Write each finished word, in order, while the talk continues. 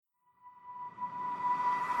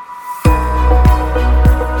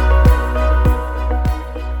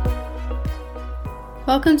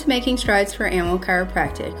Welcome to Making Strides for Animal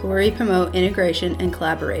Chiropractic, where we promote integration and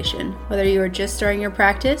collaboration. Whether you are just starting your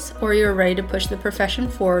practice or you are ready to push the profession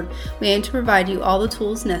forward, we aim to provide you all the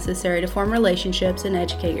tools necessary to form relationships and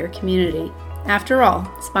educate your community. After all,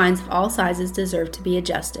 spines of all sizes deserve to be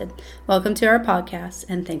adjusted. Welcome to our podcast,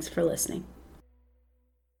 and thanks for listening.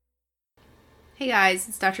 Hey guys,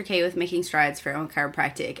 it's Dr. K with Making Strides for Animal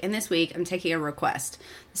Chiropractic, and this week I'm taking a request.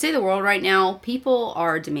 To say the world right now, people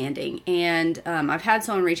are demanding, and I've had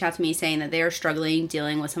someone reach out to me saying that they are struggling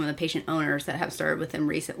dealing with some of the patient owners that have started with them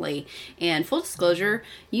recently. And full disclosure,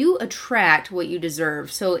 you attract what you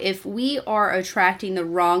deserve. So if we are attracting the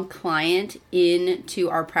wrong client into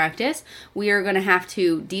our practice, we are going to have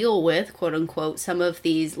to deal with, quote unquote, some of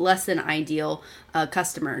these less than ideal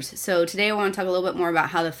customers. So today I want to talk a little bit more about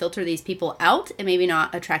how to filter these people out and maybe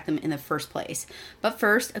not attract them in the first place. But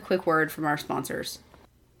first, a quick word from our sponsors.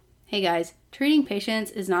 Hey guys, treating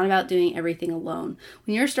patients is not about doing everything alone.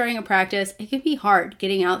 When you're starting a practice, it can be hard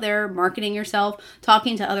getting out there, marketing yourself,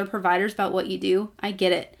 talking to other providers about what you do. I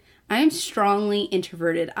get it. I am strongly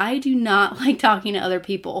introverted. I do not like talking to other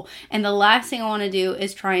people. And the last thing I want to do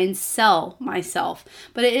is try and sell myself.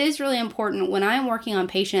 But it is really important when I'm working on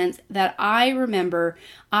patients that I remember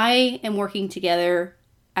I am working together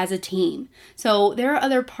as a team. So there are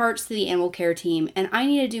other parts to the animal care team, and I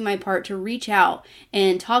need to do my part to reach out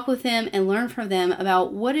and talk with them and learn from them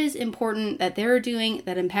about what is important that they're doing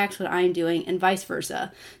that impacts what I'm doing, and vice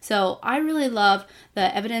versa. So I really love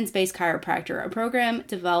the Evidence-Based Chiropractor, a program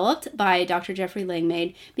developed by Dr. Jeffrey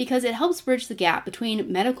Langmaid, because it helps bridge the gap between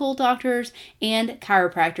medical doctors and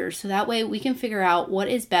chiropractors, so that way we can figure out what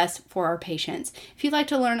is best for our patients. If you'd like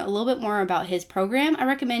to learn a little bit more about his program, I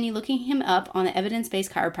recommend you looking him up on the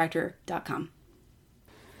evidencebasedchiropractor.com.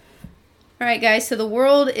 All right, guys, so the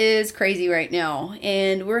world is crazy right now,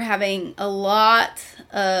 and we're having a lot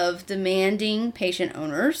of demanding patient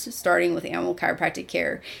owners, starting with animal chiropractic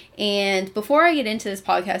care. And before I get into this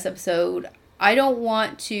podcast episode, I don't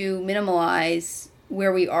want to minimize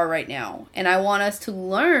where we are right now, and I want us to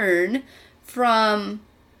learn from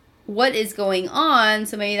what is going on,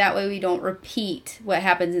 so maybe that way we don't repeat what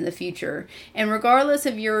happens in the future. And regardless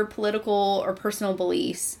of your political or personal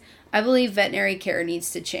beliefs, I believe veterinary care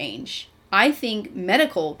needs to change. I think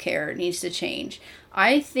medical care needs to change.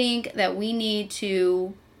 I think that we need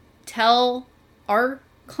to tell our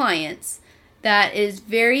clients that it is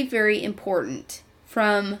very, very important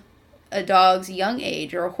from a dog's young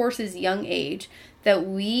age or a horse's young age that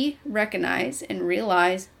we recognize and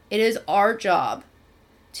realize it is our job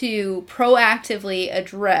to proactively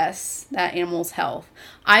address that animal's health.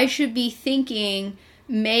 I should be thinking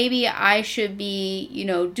maybe I should be,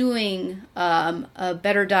 doing a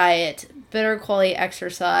better diet, better quality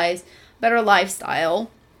exercise, better lifestyle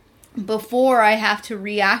before I have to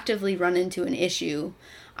reactively run into an issue.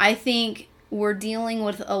 I think we're dealing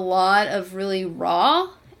with a lot of really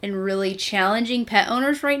raw and really challenging pet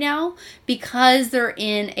owners right now because they're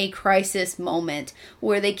in a crisis moment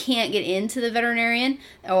where they can't get into the veterinarian,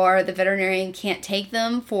 or the veterinarian can't take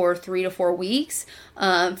them for 3 to 4 weeks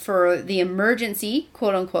for the emergency,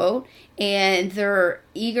 quote unquote, and they're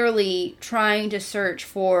eagerly trying to search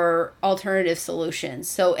for alternative solutions.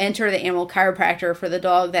 So enter the animal chiropractor for the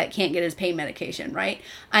dog that can't get his pain medication, right?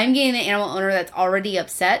 I'm getting the animal owner that's already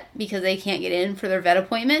upset because they can't get in for their vet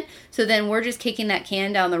appointment. So then we're just kicking that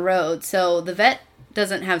can down the road. So the vet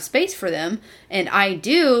doesn't have space for them, and I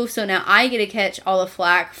do, so now I get to catch all the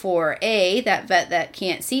flack for A, that vet that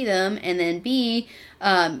can't see them, and then B,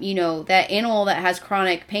 that animal that has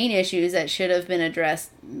chronic pain issues that should have been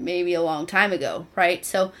addressed maybe a long time ago, right?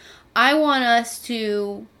 So I want us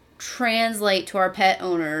to translate to our pet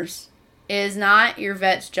owners, it is not your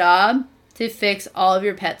vet's job to fix all of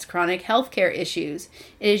your pet's chronic health care issues.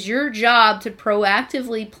 It is your job to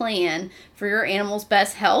proactively plan for your animal's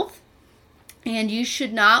best health. And you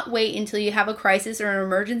should not wait until you have a crisis or an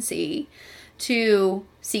emergency to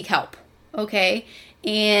seek help, okay?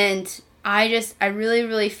 And I really,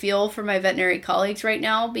 really feel for my veterinary colleagues right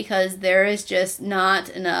now, because there is just not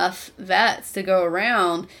enough vets to go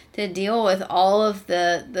around to deal with all of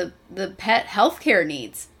the pet healthcare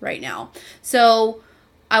needs right now. So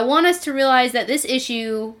I want us to realize that this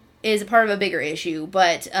issue is a part of a bigger issue,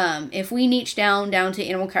 but if we niche down to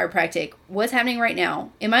animal chiropractic, what's happening right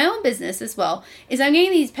now in my own business as well is I'm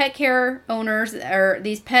getting these pet care owners, or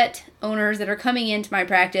these pet owners that are coming into my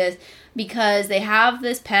practice because they have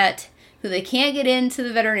this pet who they can't get into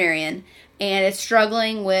the veterinarian and it's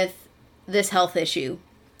struggling with this health issue.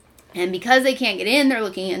 And because they can't get in, they're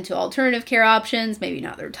looking into alternative care options, maybe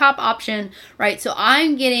not their top option, right? So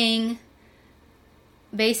I'm getting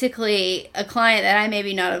basically a client that I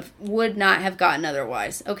maybe would not have gotten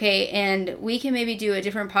otherwise. Okay. And we can maybe do a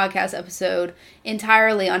different podcast episode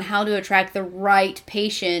entirely on how to attract the right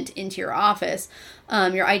patient into your office,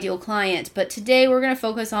 your ideal client. But today we're going to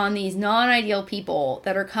focus on these non-ideal people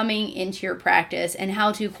that are coming into your practice and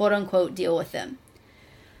how to quote unquote deal with them.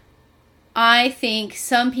 I think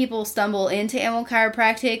some people stumble into animal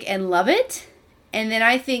chiropractic and love it. And then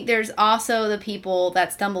I think there's also the people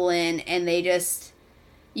that stumble in and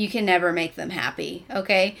you can never make them happy,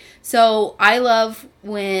 okay? So I love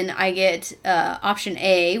when I get option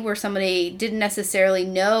A, where somebody didn't necessarily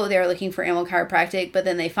know they were looking for animal chiropractic, but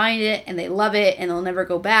then they find it and they love it and they'll never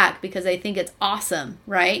go back because they think it's awesome,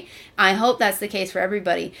 right? I hope that's the case for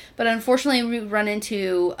everybody. But unfortunately, we run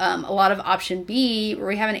into a lot of option B, where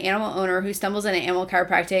we have an animal owner who stumbles into animal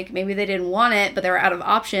chiropractic. Maybe they didn't want it, but they were out of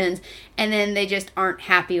options, and then they just aren't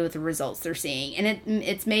happy with the results they're seeing. And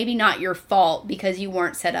it's maybe not your fault because you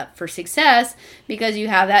weren't set up for success, because you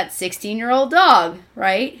have that 16-year-old dog,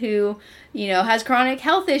 right, who has chronic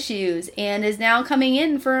health issues and is now coming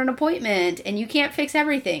in for an appointment, and you can't fix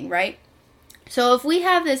everything, right? So if we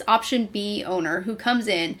have this option B owner who comes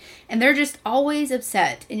in and they're just always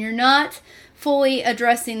upset, and you're not fully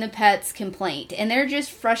addressing the pet's complaint, and they're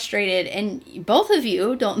just frustrated, and both of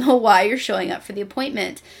you don't know why you're showing up for the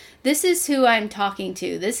appointment, this is who I'm talking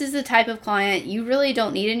to. This is the type of client you really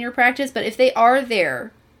don't need in your practice. But if they are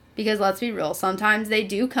there, because let's be real, sometimes they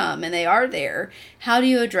do come and they are there, how do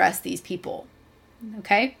you address these people?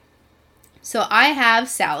 Okay? So I have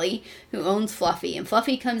Sally, who owns Fluffy, and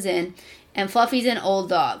Fluffy comes in, and Fluffy's an old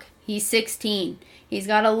dog. He's 16. He's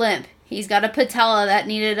got a limp. He's got a patella that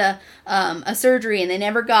needed a surgery, and they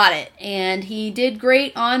never got it. And he did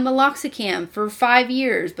great on meloxicam for 5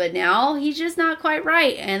 years, but now he's just not quite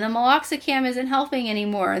right. And the meloxicam isn't helping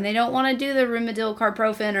anymore. And they don't want to do the Rimadyl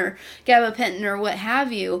carprofen or gabapentin or what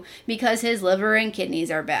have you because his liver and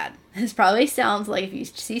kidneys are bad. This probably sounds like, if you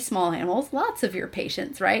see small animals, lots of your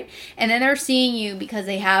patients, right? And then they're seeing you because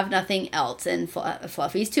they have nothing else. And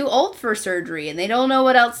Fluffy's too old for surgery, and they don't know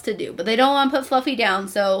what else to do. But they don't want to put Fluffy down,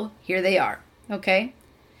 so here they are, okay?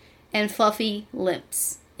 And Fluffy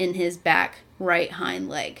limps in his back right hind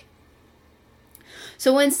leg.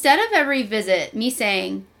 So instead of every visit me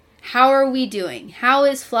saying, how are we doing? How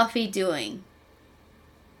is Fluffy doing?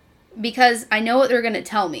 Because I know what they're going to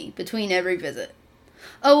tell me between every visit.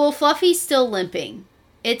 Oh, well, Fluffy's still limping.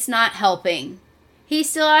 It's not helping. He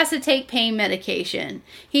still has to take pain medication.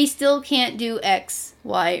 He still can't do X,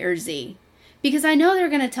 Y, or Z. Because I know they're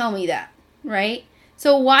going to tell me that, right?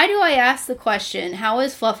 So why do I ask the question, how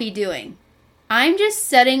is Fluffy doing? I'm just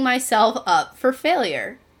setting myself up for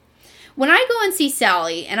failure. When I go and see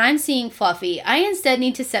Sally and I'm seeing Fluffy, I instead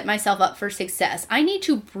need to set myself up for success. I need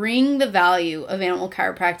to bring the value of animal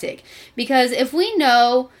chiropractic. Because if we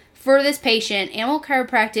know for this patient, animal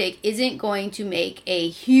chiropractic isn't going to make a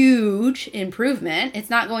huge improvement. It's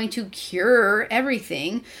not going to cure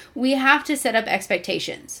everything. We have to set up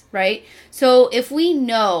expectations, right? So if we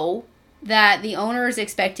know that the owner is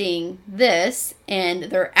expecting this and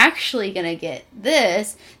they're actually going to get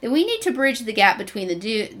this, then we need to bridge the gap between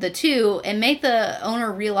the two and make the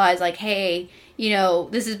owner realize, like, hey,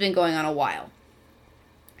 this has been going on a while.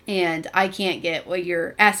 And I can't get what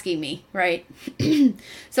you're asking me, right?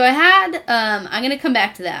 So I had, I'm going to come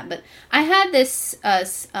back to that, but I had this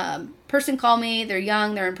person call me. They're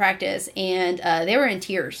young, they're in practice, and they were in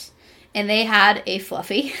tears. And they had a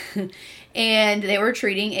Fluffy, and they were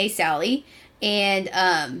treating a Sally.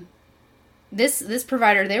 And this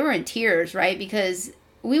provider, they were in tears, right? Because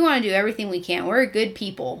we want to do everything we can. We're good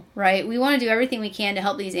people, right? We want to do everything we can to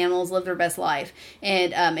help these animals live their best life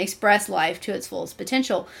and express life to its fullest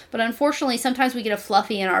potential. But unfortunately, sometimes we get a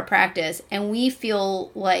Fluffy in our practice and we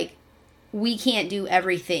feel like we can't do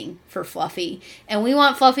everything for Fluffy. And we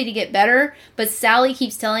want Fluffy to get better, but Sally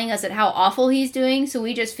keeps telling us how awful he's doing, so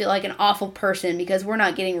we just feel like an awful person because we're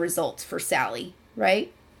not getting results for Sally,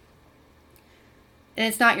 right? And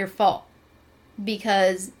it's not your fault,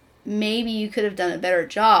 because maybe you could have done a better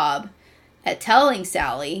job at telling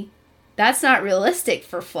Sally that's not realistic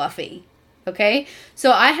for Fluffy. Okay?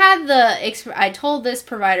 So I told this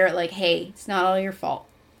provider, like, hey, it's not all your fault.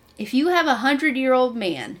 If you have a 100-year-old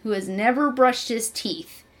man who has never brushed his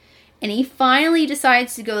teeth and he finally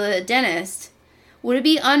decides to go to the dentist, would it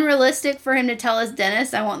be unrealistic for him to tell his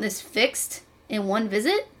dentist, I want this fixed in one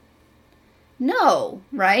visit? No,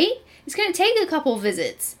 right? It's going to take a couple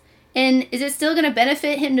visits. And is it still going to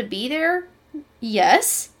benefit him to be there?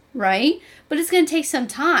 Yes, right? But it's going to take some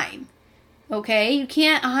time, okay? You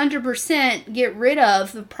can't 100% get rid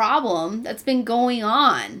of the problem that's been going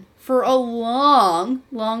on for a long,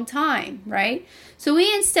 long time, right? So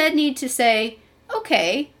we instead need to say,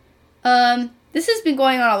 okay, this has been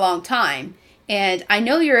going on a long time, and I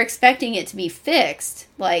know you're expecting it to be fixed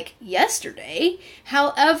like yesterday.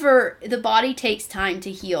 However, the body takes time to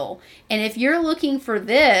heal. And if you're looking for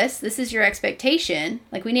this is your expectation.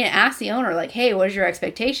 Like, we need to ask the owner, like, hey, what is your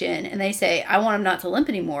expectation? And they say, I want him not to limp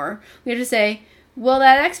anymore. We have to say, well,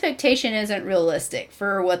 that expectation isn't realistic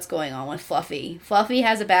for what's going on with Fluffy. Fluffy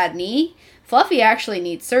has a bad knee. Fluffy actually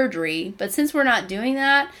needs surgery, but since we're not doing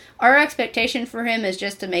that, our expectation for him is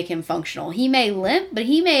just to make him functional. He may limp, but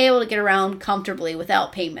he may be able to get around comfortably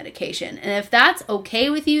without pain medication. And if that's okay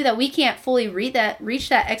with you, that we can't fully reach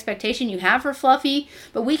that expectation you have for Fluffy,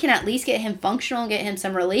 but we can at least get him functional and get him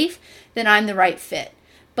some relief, then I'm the right fit.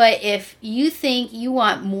 But if you think you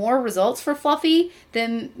want more results for Fluffy,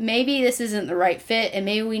 then maybe this isn't the right fit, and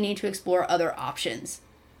maybe we need to explore other options.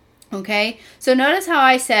 Okay? So notice how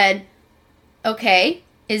I said, okay,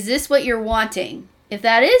 is this what you're wanting? If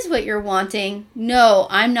that is what you're wanting, no,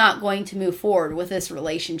 I'm not going to move forward with this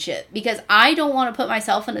relationship, because I don't want to put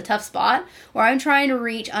myself in a tough spot where I'm trying to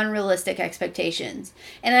reach unrealistic expectations.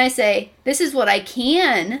 And I say, this is what I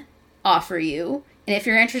can offer you. And if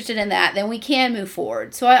you're interested in that, then we can move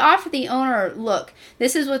forward. So I offer the owner, look,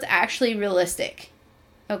 this is what's actually realistic.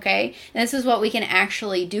 Okay? And this is what we can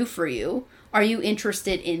actually do for you. Are you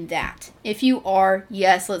interested in that? If you are,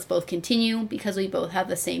 yes, let's both continue, because we both have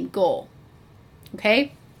the same goal.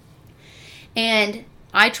 Okay? And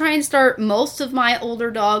I try and start most of my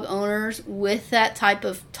older dog owners with that type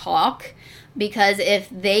of talk, because if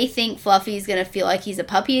they think Fluffy's going to feel like he's a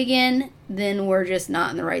puppy again, then we're just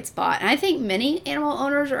not in the right spot. And I think many animal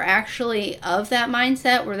owners are actually of that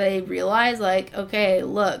mindset where they realize, like, okay,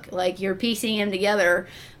 look, like, you're piecing him together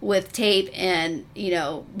with tape and,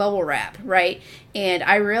 bubble wrap, right? And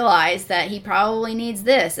I realize that he probably needs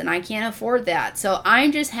this and I can't afford that. So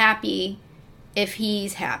I'm just happy if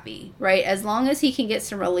he's happy, right? As long as he can get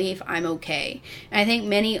some relief, I'm okay. And I think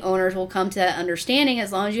many owners will come to that understanding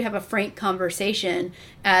as long as you have a frank conversation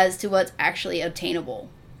as to what's actually obtainable,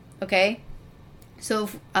 okay? So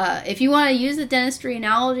if you want to use the dentistry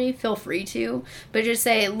analogy, feel free to, but just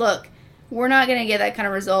say, look, we're not going to get that kind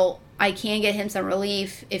of result. I can get him some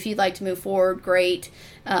relief. If you'd like to move forward, great.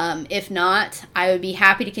 If not, I would be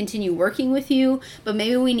happy to continue working with you, but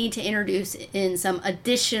maybe we need to introduce in some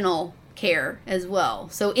additional care as well.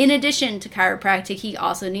 So in addition to chiropractic, he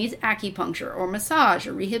also needs acupuncture or massage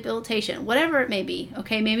or rehabilitation, whatever it may be.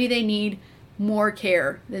 Okay, maybe they need more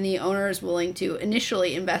care than the owner is willing to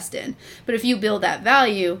initially invest in. But if you build that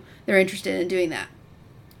value, they're interested in doing that.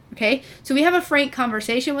 Okay, so we have a frank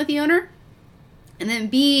conversation with the owner, and then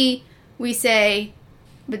B, we say,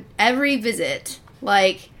 but every visit,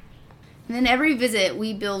 and then every visit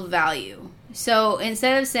we build value. So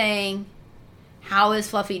instead of saying, how is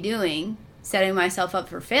Fluffy doing, setting myself up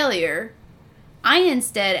for failure, I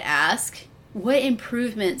instead ask, what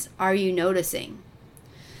improvements are you noticing?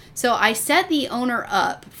 So I set the owner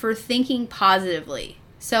up for thinking positively.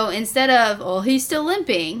 So instead of, oh, he's still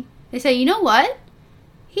limping, they say, you know what?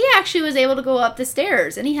 He actually was able to go up the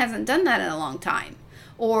stairs, and he hasn't done that in a long time.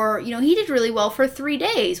 Or, he did really well for 3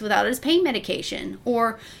 days without his pain medication.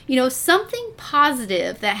 Or, something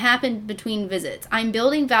positive that happened between visits. I'm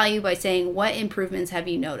building value by saying, what improvements have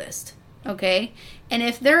you noticed? Okay? And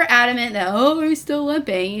if they're adamant that, oh, he's still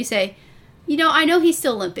limping, you say, I know he's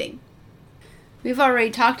still limping. We've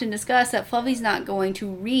already talked and discussed that Fluffy's not going to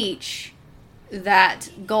reach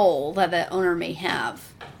that goal that the owner may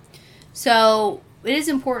have. So it is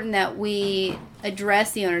important that we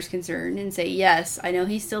address the owner's concern and say, yes, I know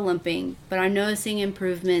he's still limping, but I'm noticing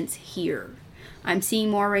improvements here. I'm seeing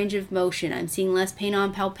more range of motion. I'm seeing less pain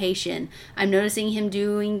on palpation. I'm noticing him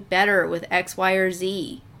doing better with X, Y, or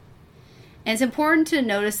Z. And it's important to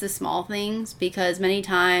notice the small things, because many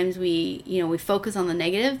times we focus on the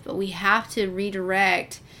negative, but we have to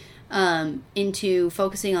redirect into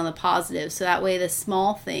focusing on the positive. So that way the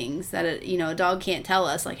small things that a dog can't tell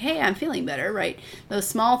us, like, hey, I'm feeling better, right? Those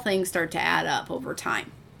small things start to add up over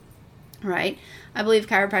time, right? I believe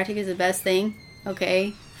chiropractic is the best thing,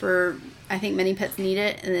 okay? I think many pets need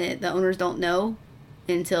it, and the owners don't know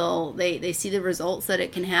until they see the results that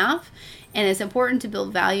it can have. And it's important to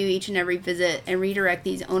build value each and every visit and redirect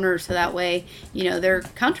these owners so that way, they're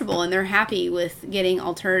comfortable and they're happy with getting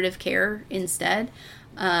alternative care instead,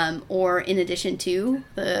 or in addition to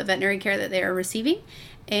the veterinary care that they are receiving.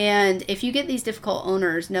 And if you get these difficult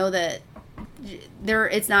owners, know that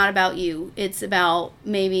it's not about you. It's about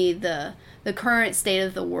maybe the current state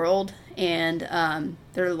of the world and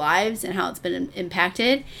their lives and how it's been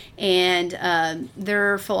impacted, and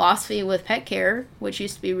their philosophy with pet care, which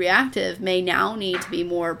used to be reactive, may now need to be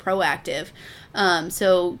more proactive.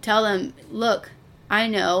 So tell them, look, I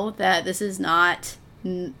know that this is not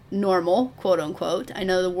normal, quote unquote. I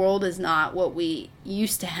know the world is not what we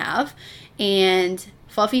used to have, and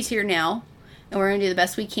Fluffy's here now, and we're going to do the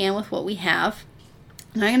best we can with what we have.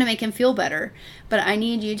 I'm not going to make him feel better, but I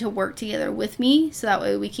need you to work together with me so that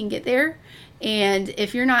way we can get there. And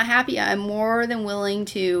if you're not happy, I'm more than willing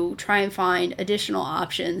to try and find additional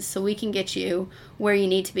options so we can get you where you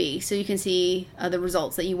need to be so you can see the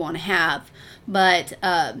results that you want to have. But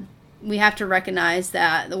we have to recognize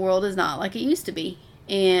that the world is not like it used to be.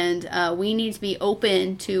 And we need to be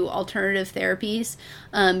open to alternative therapies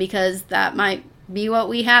because that might be what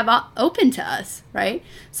we have open to us, right?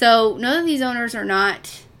 So none of these owners are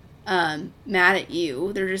not mad at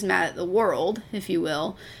you. They're just mad at the world, if you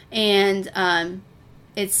will. And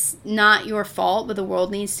it's not your fault, but the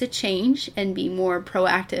world needs to change and be more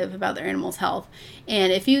proactive about their animals' health.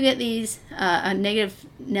 And if you get these negative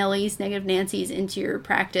Nellies, negative Nancy's into your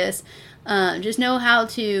practice, just know how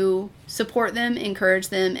to support them, encourage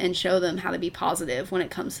them, and show them how to be positive when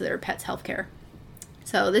it comes to their pet's health care.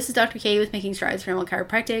 So this is Dr. Katie with Making Strides for Animal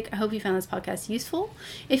Chiropractic. I hope you found this podcast useful.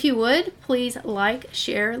 If you would, please like,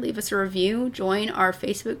 share, leave us a review, join our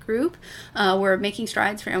Facebook group. We're Making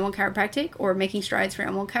Strides for Animal Chiropractic or Making Strides for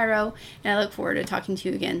Animal Chiro, and I look forward to talking to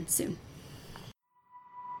you again soon.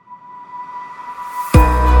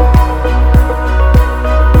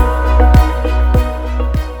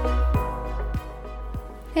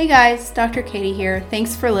 Hey guys, Dr. Katie here.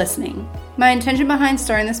 Thanks for listening. My intention behind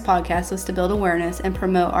starting this podcast was to build awareness and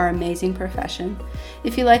promote our amazing profession.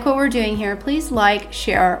 If you like what we're doing here, please like,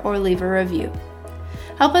 share, or leave a review.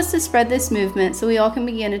 Help us to spread this movement so we all can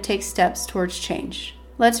begin to take steps towards change.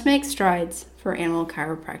 Let's make strides for animal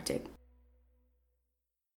chiropractic.